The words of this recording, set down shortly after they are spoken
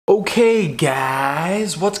Okay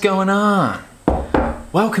guys, what's going on?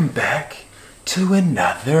 Welcome back to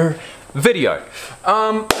another video.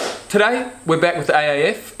 Today we're back with the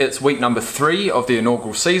AAF. It's week number 3 of the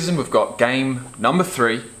inaugural season. We've got game number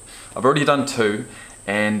 3. I've already done 2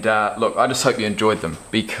 and look, I just hope you enjoyed them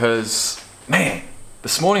because, man,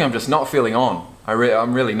 this morning I'm just not feeling on.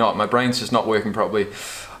 I'm really not. My brain's just not working properly.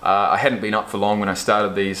 I hadn't been up for long when I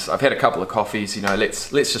started these. I've had a couple of coffees, you know, let's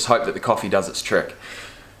just hope that the coffee does its trick.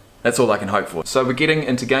 That's all I can hope for. So we're getting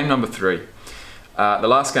into game number 3. The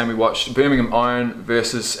last game we watched, Birmingham Iron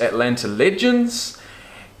versus Atlanta Legends.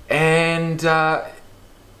 And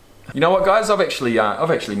you know what guys, I've actually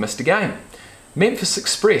missed a game. Memphis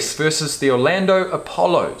Express versus the Orlando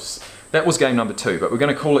Apollos. That was game number 2, but we're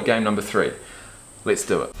going to call it game number 3. Let's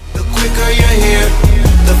do it. The quicker you're here,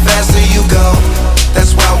 the faster you go.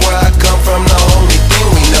 That's why where I come from, the only thing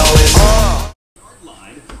we know is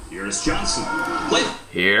Here's Johnson.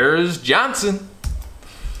 Here's Johnson.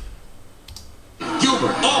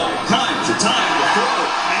 Gilbert, all kinds of time to throw.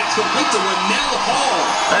 And it's complete to Rennell Hall.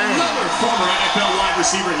 Another former NFL wide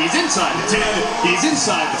receiver. He's inside the 10, he's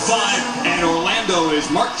inside the 5, and Orlando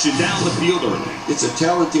is marching down the field early. It's a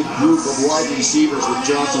talented group of wide receivers with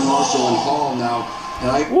Johnson, Marshall, and Hall now.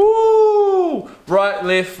 And Woo! Right,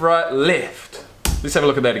 left, right, left. Let's have a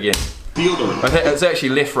look at that again. Field early. It's actually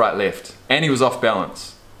left, right, left. And he was off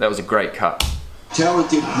balance. That was a great cut.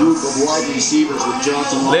 Talented group of wide receivers with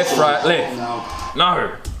Johnson, Marshall, Left, right, and left. Hall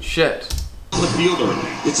No, shit. The field early.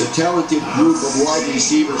 It's a talented group of wide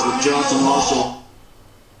receivers with Johnson, Marshall.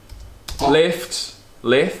 Left,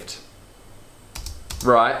 left,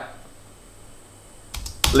 right,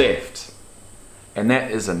 left. And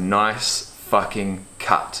that is a nice fucking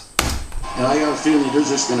cut. And I got a feeling they're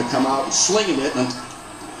just going to come out slinging it. And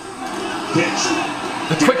Pitch.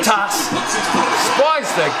 The quick toss.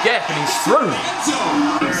 Spies the gap and he's through.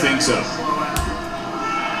 I think so.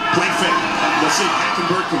 Play fake. Let's see if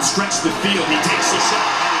Hackenberg can stretch the field. He takes a shot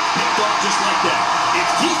and it's picked off just like that.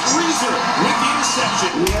 It's Keith Reeser with the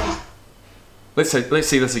interception. Let's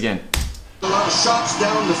see this again. a lot of shots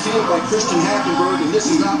down the field by Christian Hackenberg, and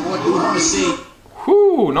this is not what we want to see.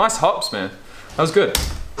 Whoo, nice hops, man. That was good.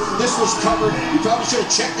 This was covered. You probably should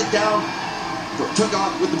have checked it down. Took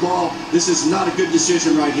off with the ball. This is not a good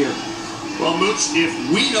decision right here. Well, Mooch, if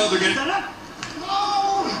we know they're going to...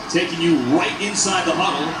 Taking you right inside the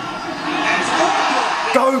huddle.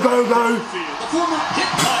 Go, go, go. The former hit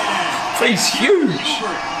tight end. He's huge.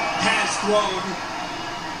 Gilbert has thrown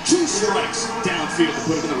 2 strikes downfield to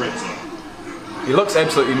put him in the red zone. He looks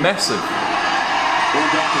absolutely massive.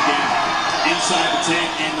 Going back again. Inside the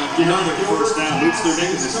 10 and another first down. Mooch, they're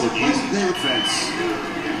making this look easy. Defense.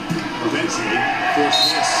 Eventually,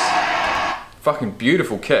 force this. Fucking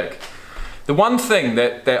beautiful kick. The one thing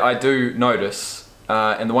that I do notice,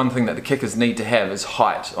 and the one thing that the kickers need to have is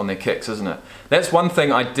height on their kicks, isn't it? That's one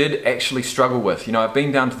thing I did actually struggle with. You know, I've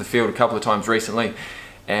been down to the field a couple of times recently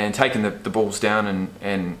and taken the balls down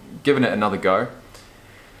and given it another go.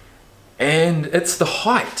 And it's the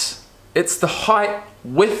height. It's the height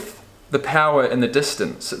with the power and the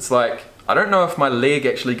distance. It's like, I don't know if my leg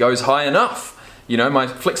actually goes high enough. You know, my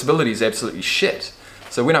flexibility is absolutely shit.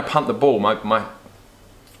 So when I punt the ball, my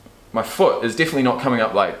foot is definitely not coming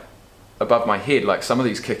up like above my head like some of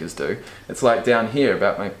these kickers do. It's like down here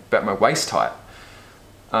about my waist height.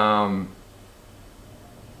 So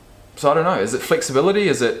I don't know, is it flexibility?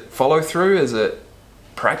 Is it follow through? Is it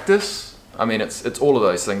practice? I mean, it's all of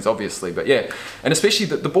those things obviously, but yeah. And especially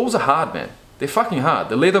the balls are hard, man. They're fucking hard.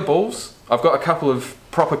 The leather balls, I've got a couple of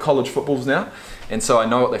proper college footballs now, and so I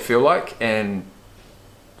know what they feel like, and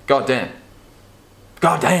goddamn,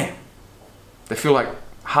 they feel like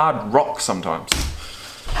hard rock sometimes.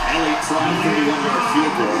 Ellie tried 31-yard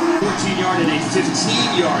field goal, 14-yard and a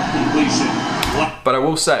 15-yard completion. But I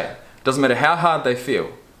will say, doesn't matter how hard they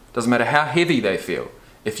feel, doesn't matter how heavy they feel,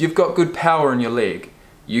 if you've got good power in your leg,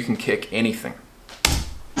 you can kick anything.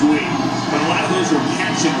 But a lot of those are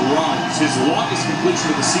catch and runs. His longest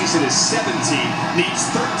completion of the season is 17, needs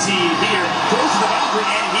 13 here, throws to the boundary,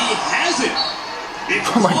 and he has it.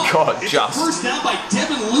 Oh my God, it's just. First down by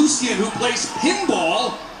Devin Lucian, who plays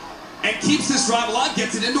pinball and keeps this drive alive,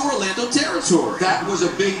 gets it into Orlando territory. That was a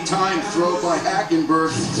big time throw by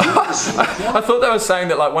Hackenberg. I thought they were saying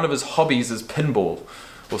that like one of his hobbies is pinball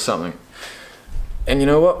or something. And you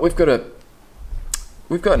know what? We've got an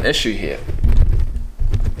issue here.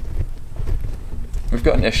 We've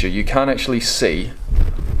got an issue. You can't actually see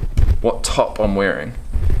what top I'm wearing.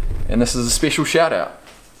 And this is a special shout out.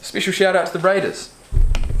 A special shout out to the Raiders.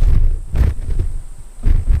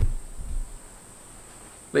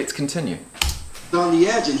 Let's continue. on the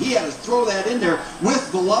edge, and he had to throw that in there with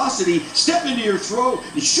velocity, step into your throw,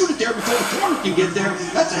 and shoot it there before the corner can get there.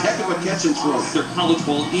 That's a heck of a catch and throw. Their college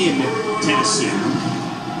ball in Tennessee.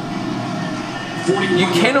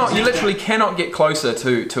 You literally cannot get closer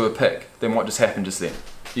to a pick than what just happened just then.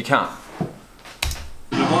 You can't.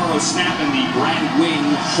 Navarro snap and the Brad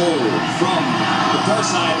Wing hold from the far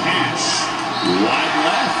side hash. Wide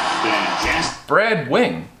left and Jasper. Brad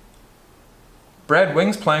Wing. Brad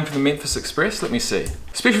Wing's playing for the Memphis Express. Let me see.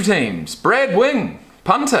 Special teams. Brad Wing,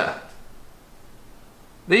 punter.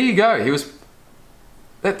 There you go. He was.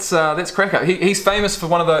 That's crack up. He's famous for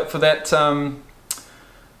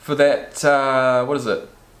that what is it?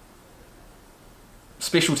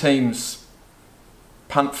 Special teams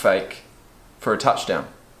punt fake for a touchdown,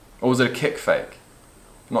 or was it a kick fake?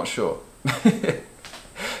 I'm not sure.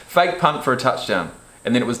 Fake punt for a touchdown,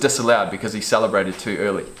 and then it was disallowed because he celebrated too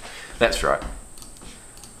early. That's right.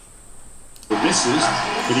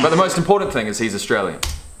 But the most important thing is he's Australian.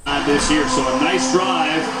 This year, so a nice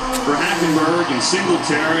drive for Hackenberg and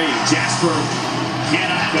Singletary and Jasper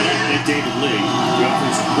cannot connect at David Lee, the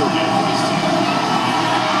offensive coordinator for this team.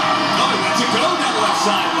 Oh, he lets it go down the left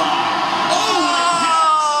sideline.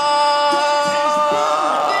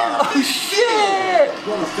 Oh shit!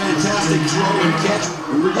 What a fantastic throw and catch.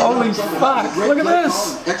 Holy fuck! Look at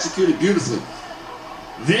this. Executed beautifully.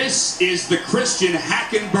 This is the Christian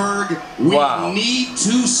Hackenberg we need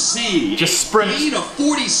to see. Just sprint. Gain of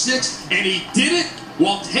 46, and he did it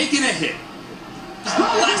while taking a hit.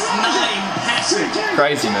 Last 9 passing.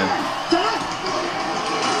 Crazy, man.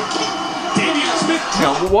 Damian Smith.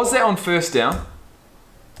 Now, was that on first down?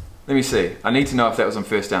 Let me see. I need to know if that was on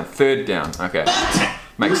first down. Third down. Okay.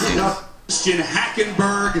 Makes sense. Christian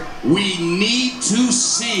Hackenberg we need to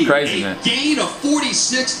see. Crazy, man. Gain of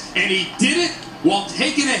 46, and he did it while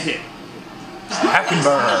taking a hit.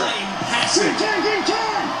 Hackenberg.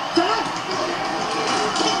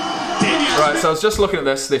 Right, so I was just looking at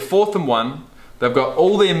this. They're 4th and 1. They've got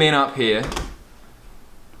all their men up here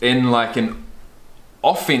in like an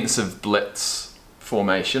offensive blitz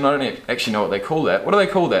formation. I don't actually know what they call that. What do they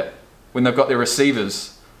call that? When they've got their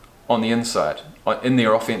receivers on the inside, in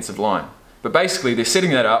their offensive line. But basically, they're setting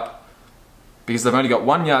that up because they've only got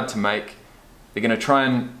 1 yard to make. They're going to try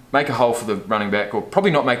and make a hole for the running back, or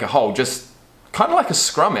probably not make a hole, just kind of like a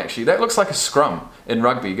scrum actually. That looks like a scrum in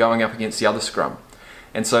rugby going up against the other scrum.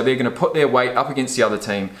 And so they're going to put their weight up against the other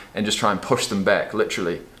team and just try and push them back,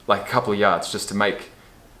 literally, like a couple of yards, just to make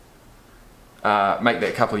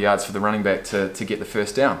that couple of yards for the running back to get the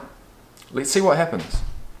first down. Let's see what happens.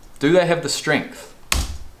 Do they have the strength?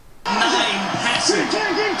 9 passing.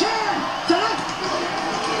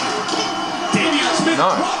 Damian Smith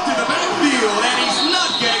dropped to the backfield, and he's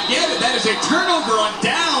not going to get it. That is a turnover on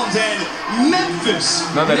downs, and Memphis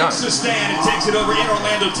makes a stand and takes it over in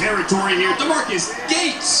Orlando territory here. DeMarcus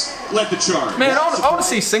Gates led the charge. Man, I want to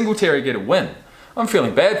see Singletary get a win. I'm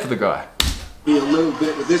feeling bad for the guy. Be a little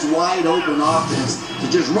bit with this wide open offense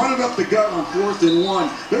to just run it up the gut on 4th and 1.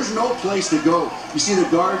 There's no place to go. You see the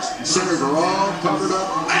guards and centers are all covered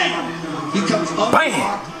up. Bam! He comes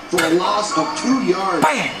unblocked for a loss of 2 yards.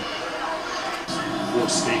 Bam! For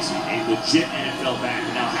Stacy, a legit NFL back,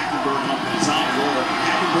 and now Hackenberg on the side roll.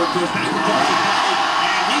 Hackenberg goes back to the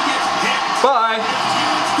and he gets hit. Bye.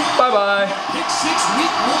 Bye-bye. Pick 6,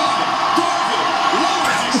 week 1. Garfield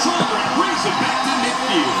lowers his shoulder and brings it back to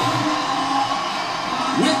midfield.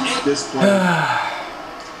 At this point,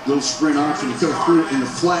 little sprint option. He could have threw it in the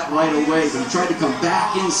flat right away, but he tried to come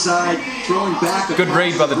back inside, throwing back. Good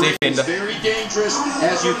read by the defender. Very dangerous,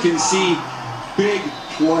 as you can see. Big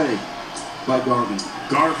play by Garvin.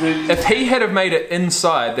 If he had have made it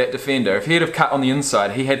inside, that defender, if he had have cut on the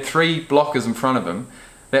inside, he had 3 blockers in front of him,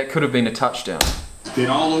 that could have been a touchdown. Been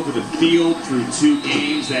all over the field through 2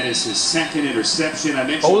 games. That is his 2nd interception.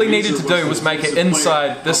 All he needed to do was make it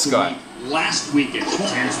inside this guy. Last weekend,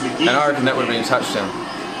 and I reckon that would have been a touchdown.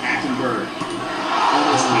 Hackenberg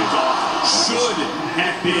almost picked off. Should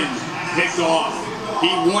have been picked off.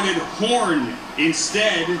 He wanted Horn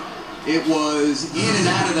instead. It was in and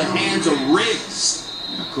out of the hands of Riggs.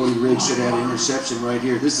 Cody Riggs should have had an interception right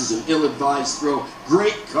here. This is an ill-advised throw.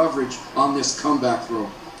 Great coverage on this comeback throw.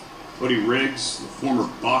 Cody Riggs, the former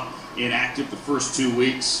Buck, inactive the first 2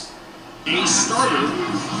 weeks. A starter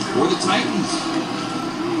for the Titans.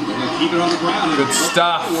 They're going to keep it on the ground. Good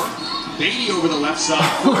stuff. Beatty over the left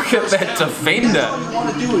side. Look at that defender.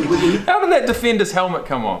 How did that defender's helmet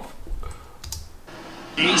come off?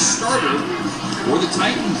 A starter for the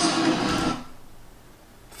Titans.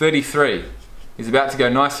 33. He's about to go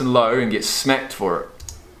nice and low and get smacked for it.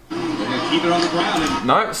 They're going to keep it on the ground. And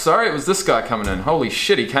No, sorry, it was this guy coming in. Holy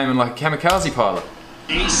shit, he came in like a kamikaze pilot.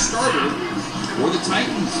 a starter for the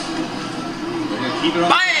Titans. They're going to keep it on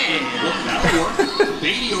Bang! Look, that'll work.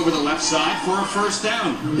 Beatty over the left side for a first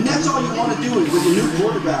down. And that's all you want to do with the new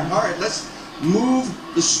quarterback. All right, let's move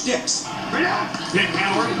the sticks. Pitt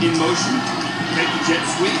Howard in motion. Take the jet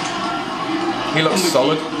sweep. He looks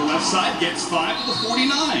solid. Over the left side gets 5 to the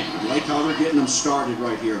 49. I like how they're getting them started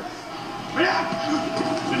right here. Been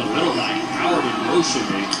a little guy, Howard in motion,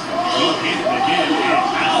 well handed again,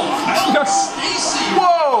 and No. Stacy!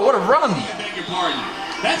 Whoa, what a run! I beg your pardon.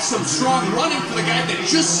 That's some strong running for the guy that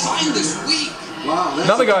just signed this week. Wow, that's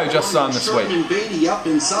Another guy who just signed this week. Sherman Beatty up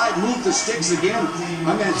inside, move the sticks again.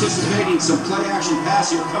 I'm anticipating some play-action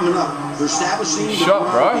pass here coming up. They're establishing the Shot,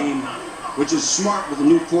 bro. run game, which is smart with a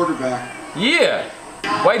new quarterback. Yeah!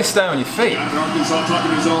 Way to stay on your feet. Arkansas talking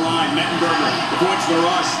to his own line. Mettenberger avoids the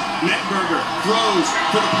rush. Mettenberger throws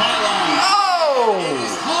to the pylon. Oh!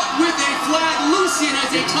 Is caught with a flag. Lucian has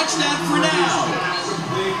a touchdown for now.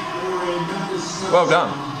 Well done.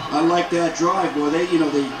 I like that drive, boy. They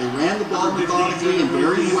ran the ball methodically and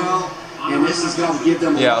very well, and this has got to give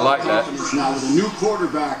them a Yeah, I lot like of that. confidence now with a new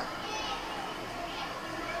quarterback.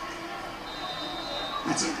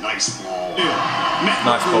 That's a nice ball.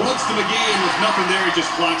 Nice ball. Looks to McGee, and with nothing there, he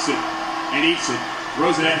just blocks it and eats it.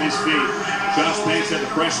 Throws it at his feet. Josh Banks had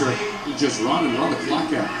the pressure. He just run and run the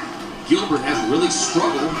clock out. Gilbert has really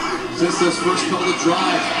struggled since those first couple of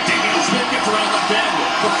drives. Daniel Smith gets around left end.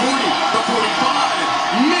 The 40, the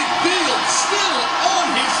 45. Midfield still on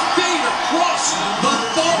his feet across the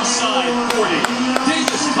far side 40.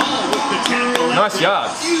 Davis Tall with the tackle. Nice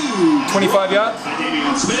yards. Huge. 25 yards? By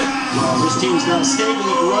Damian Smith. Well, this team's got a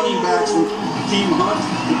stable of running backs from Keem Hunt,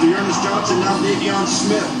 with Dearness Johnson, now Davion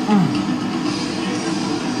Smith.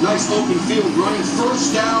 Nice open field running.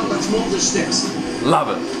 First down, let's move the sticks. Love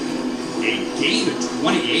it. A gain of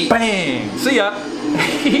 28. Bang! See ya!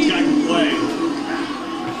 This guy can play.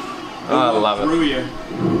 Oh, I love it. Through you.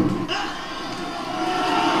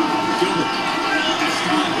 Gilbert. This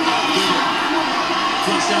time. Gilbert.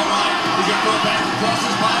 Flushed out right. He's going to throw it back across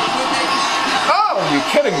his body. Oh, you're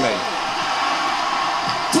kidding me.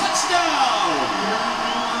 Touchdown!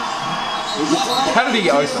 How did he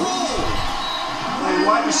get open? And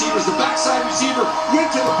wide receivers, the backside receiver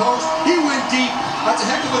went to the post. He went deep. That's a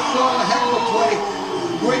heck of a throw and a heck of a play.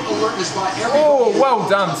 Great alertness by everybody. Oh, well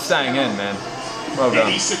done staying in, man. Well And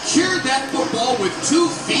done. he secured that football with 2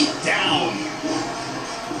 feet down.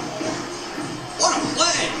 What a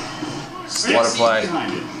play! What a play.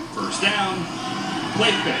 Behind it. First down.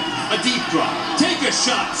 Play fake. A deep drop. Take a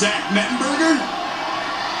shot, Zach Mettenberger.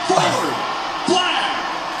 Forward. Flag.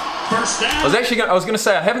 First down. I was gonna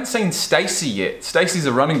say I haven't seen Stacy yet. Stacy's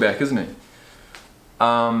a running back, isn't he?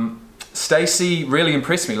 Stacy really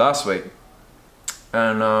impressed me last week,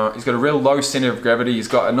 and he's got a real low center of gravity. He's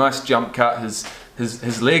got a nice jump cut. His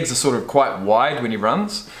legs are sort of quite wide when he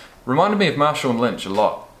runs. Reminded me of Marshawn Lynch a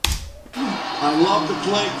lot. I love the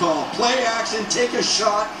play call. Play action, take a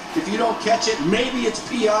shot. If you don't catch it, maybe it's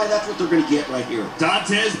PI. That's what they're going to get right here.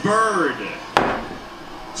 Dantes Bird.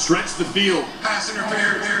 Stretch the field. Pass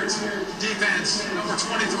interference. Defense, number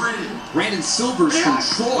 23. Brandon Silvers from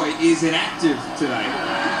Troy is inactive tonight.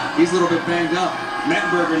 He's a little bit banged up.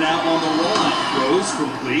 Mettenberger now on the roll. Throws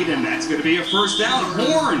complete, and that's going to be a first down.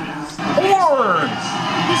 Horn. Horns!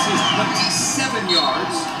 This is 27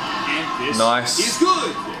 yards, and this Nice. is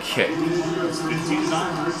good. Kick.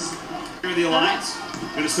 15-9. Here the Alliance.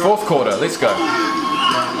 Gonna start. Fourth quarter. Let's go. Gilbert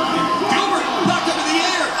knocked up in the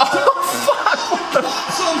air.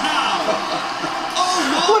 Somehow. Oh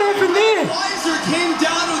no. What happened there? Weiser came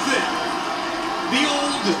down with it. The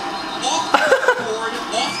old off the board,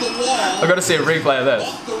 off the wall. I got to see a replay of this.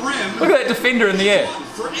 Off the rim. Look at that defender in the air.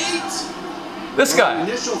 For 8. This guy.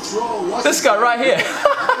 Initial throw wasn't This guy right here.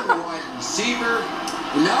 wide receiver.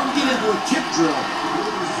 And now we get into a tip drill.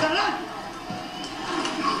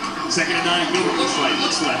 Second and 9. Gilbert looks right.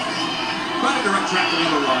 Looks left. Trying to direct traffic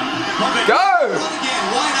on the run. Go! Run again.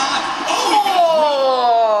 Why not?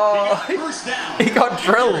 Oh! He got first down. He got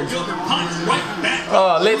drilled. Gilbert punts right back.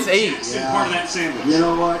 Oh, let's eat. Part of that sandwich. You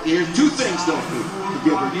know what? Here's 2 things though for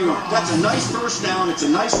Gilbert. That's a nice first down. It's a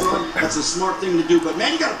nice run. That's a smart thing to do. But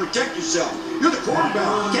man, you got to protect yourself. You're the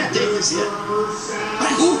quarterback. You can't take this hit.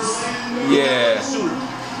 Yeah.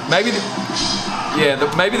 Maybe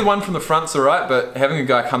the one from the front's alright, but having a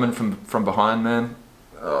guy come in from behind, man,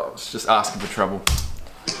 it's just asking for trouble.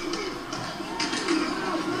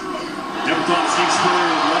 Never thought Steve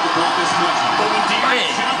Spurrier would run the ball this much. But when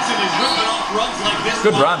Dearness Johnson is ripping off runs like this,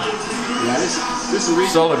 Good run. Yeah, this is the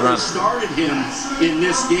reason Solid run. I started him in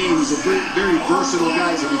this game. He's a very, very versatile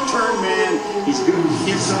guy. He's a return man. He's a good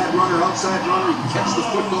inside runner, outside runner. He can catch the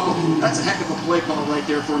football. That's a heck of a play call right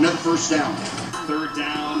there for another first down. Third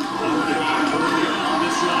down on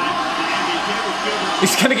this line.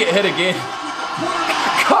 He's gonna get hit again.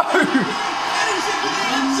 Go!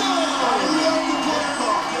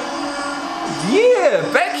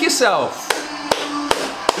 Yeah, back yourself.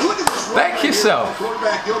 Back yourself.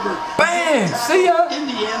 Quarterback Gilbert. Bang! See ya. In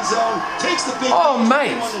the end zone. Takes the big Oh,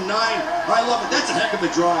 mate. 1 to 9. I love it. That's a heck of a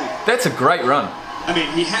drive. That's a great run. I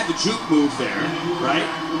mean, he had the juke move there, right?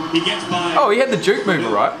 He gets by. Oh, he had the juke mover,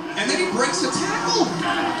 right? And then he breaks the tackle.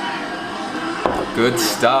 Good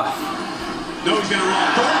stuff. No, he's gonna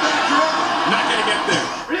run. Quarterback draw. Not gonna get there.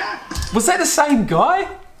 Was that the same guy?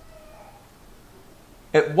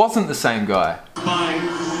 It wasn't the same guy. By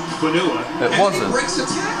Vanua. It wasn't. He breaks the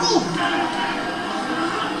tackle.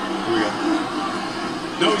 Here we go.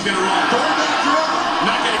 No, he's gonna run. Quarterback draw.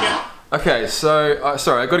 Not gonna get. Okay, so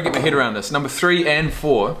sorry, I got to get my head around this. Number 3 and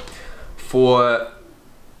 4 for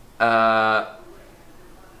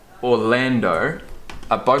Orlando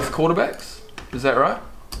are both quarterbacks. Is that right?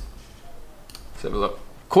 Let's have a look.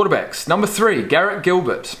 Quarterbacks. Number 3, Garrett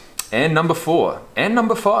Gilbert, and number 4 and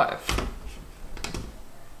number 5.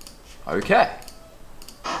 Okay.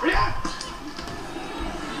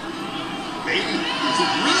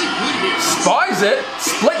 Spies it,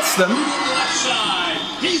 splits them.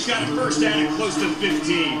 He's got a first down at close to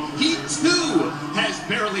 15. He too has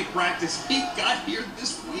barely practiced. He got here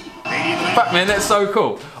this week. Fuck man, that's so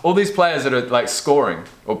cool. All these players that are like scoring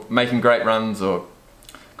or making great runs or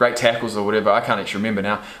great tackles or whatever, I can't actually remember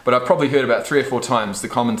now, but I've probably heard about 3 or 4 times the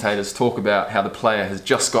commentators talk about how the player has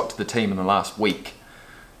just got to the team in the last week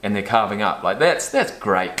and they're carving up. Like that's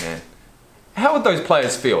great, man. How would those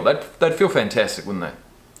players feel? They'd feel fantastic, wouldn't they?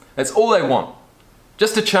 That's all they want.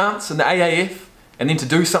 Just a chance in the AAF and then to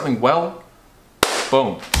do something well.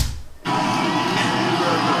 Boom. He's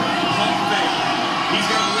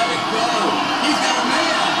gonna let it go. He's got a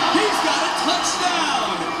man. He's got a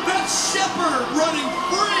touchdown. That's Shepard running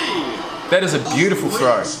free. That is a beautiful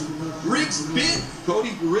throw. Riggs bit.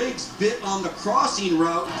 Cody Riggs bit on the crossing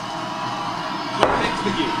route.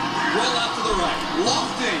 Roll out to the right.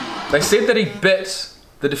 Lofting. They said that he bit,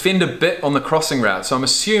 the defender bit on the crossing route, so I'm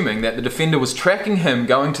assuming that the defender was tracking him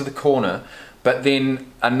going to the corner, but then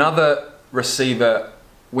another receiver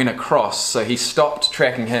went across, so he stopped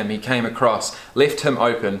tracking him, he came across, left him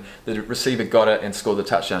open, the receiver got it and scored the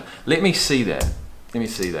touchdown. Let me see that. Let me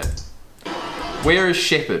see that. Where is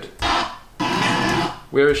Shepard?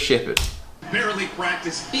 Where is Shepard? Barely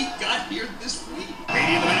practiced. He got here this week.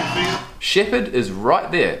 Brady in the backfield. Shepard is right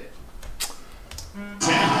there.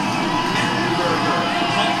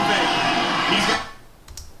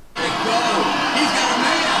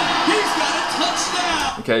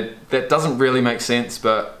 Okay, that doesn't really make sense,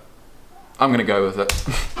 but I'm gonna go with it.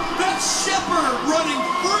 That's Shepard running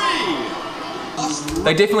free.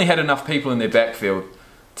 They definitely had enough people in their backfield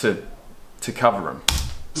to cover him.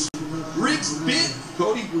 Riggs bit.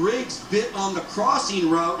 Cody Riggs bit on the crossing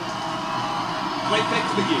route. Play fake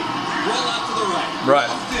to McGee. Roll out to the right. Right.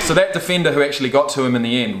 So that defender who actually got to him in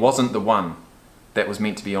the end wasn't the one that was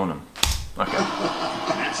meant to be on him. Okay.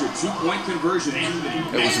 That's your 2-point conversion, Anthony.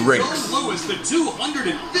 It was Riggs. Joe Lewis, the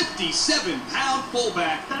 257-pound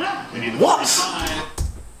fullback. What?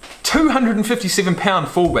 257-pound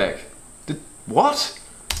fullback. What?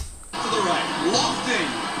 To the right. Lofting.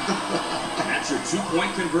 That's your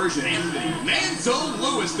 2-point conversion, Anthony. Manzo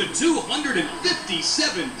Lewis, the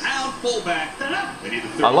 257-pound fullback.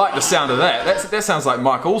 I like the sound of that. That sounds like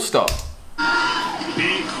Mike Allstott.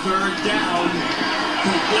 Big third down.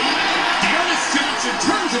 Complete.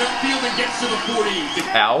 Turns it upfield and gets to the 40.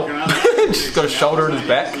 Ow. Just got a shoulder in his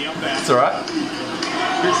back. It's alright.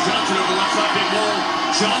 Here's Johnson over the left side, big hole.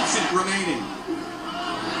 Johnson remaining.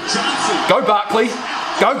 Johnson. Go Barkley.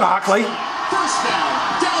 Go Barkley. First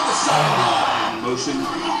down the sideline. Motion.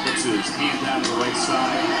 Puts his hand down to the right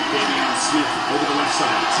side. Davion Smith over the left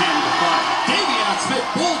side. 10 to 5. Davion Smith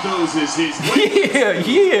bulldozes his way.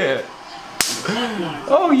 Yeah.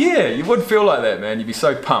 Oh yeah, you would feel like that, man. You'd be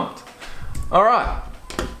so pumped. Alright.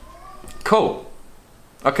 Cool.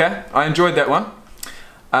 Okay, I enjoyed that one.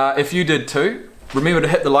 If you did too, remember to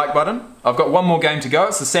hit the like button. I've got one more game to go.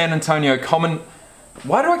 It's the San Antonio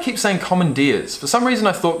Why do I keep saying Commandeers? For some reason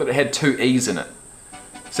I thought that it had 2 E's in it.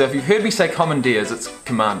 So if you've heard me say Commandeers, it's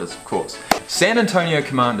Commanders, of course. San Antonio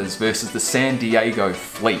Commanders versus the San Diego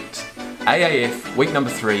Fleet. AAF, week number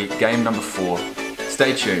 3, game number 4.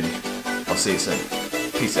 Stay tuned. I'll see you soon.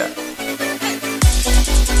 Peace out.